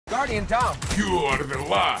Guardian down. You are the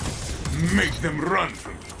last. Make them run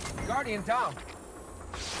from you. Guardian down.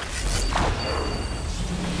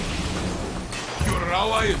 Your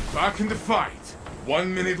ally is back in the fight.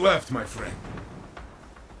 1 minute left, my friend.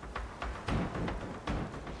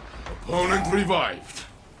 Opponent revived.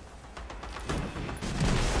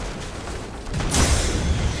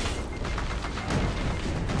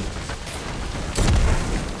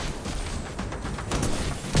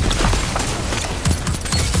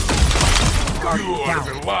 You are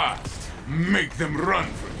the last. Make them run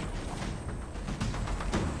from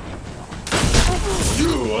you.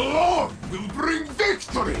 You alone will bring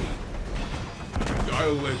victory. And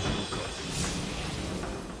I'll let you cut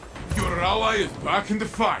it. Your ally is back in the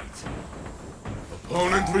fight.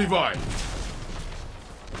 Opponent revived.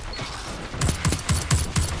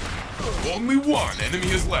 Only one enemy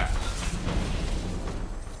is left.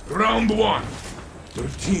 Round one. Your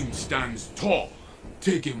team stands tall.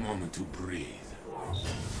 Take a moment to breathe.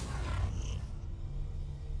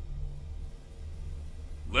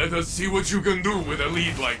 Let us see what you can do with a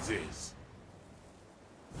lead like this.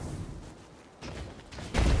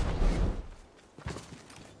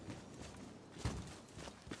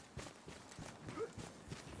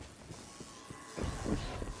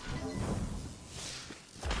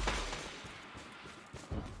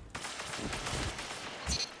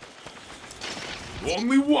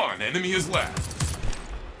 Only one enemy is left.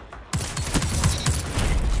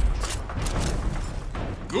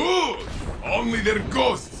 Good! Only their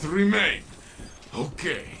ghosts remain.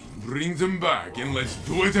 Okay, bring them back and let's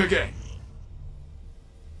do it again.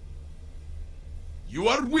 You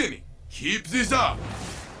are winning. Keep this up.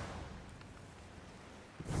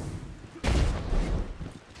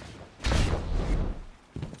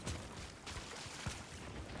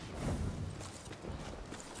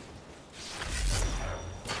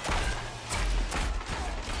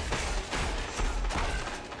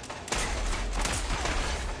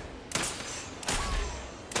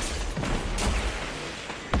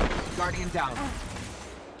 Guardian down.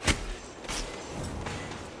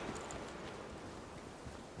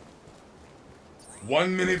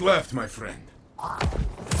 One minute left, my friend.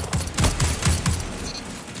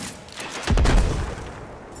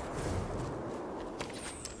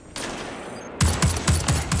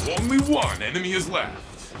 Only one enemy is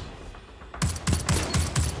left.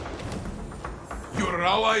 Your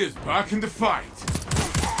ally is back in the fight.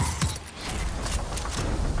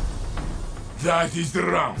 That is the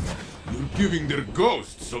round. You're giving their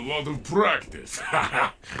ghosts a lot of practice.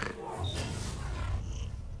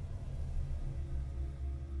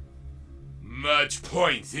 Match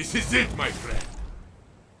point. This is it, my friend.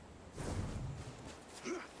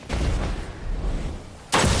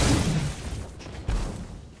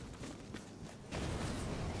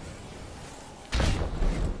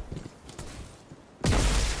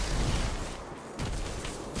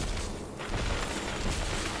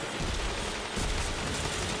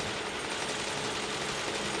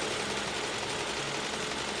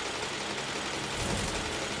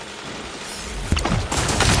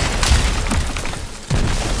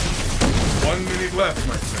 Left,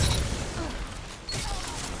 my friend.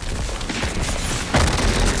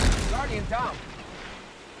 Guardian down.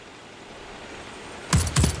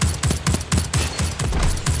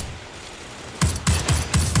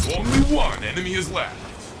 Only one enemy is left.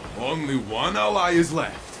 Only one ally is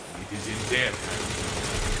left. It is in their hands.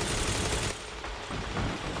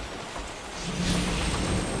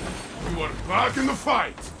 You are back in the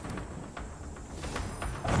fight.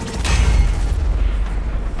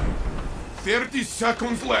 "30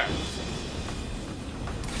 seconds left.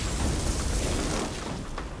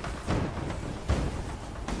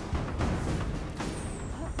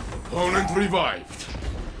 Opponent revived.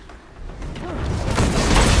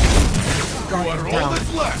 You are all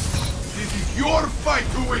that's left. This is your fight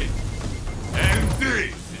to win. And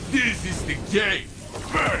this is the game.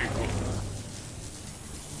 Very good.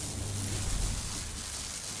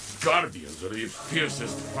 Guardians are the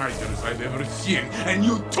fiercest fighters I've ever seen, and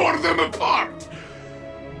you tore them apart!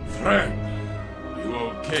 Friend, are you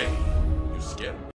okay? You scared me.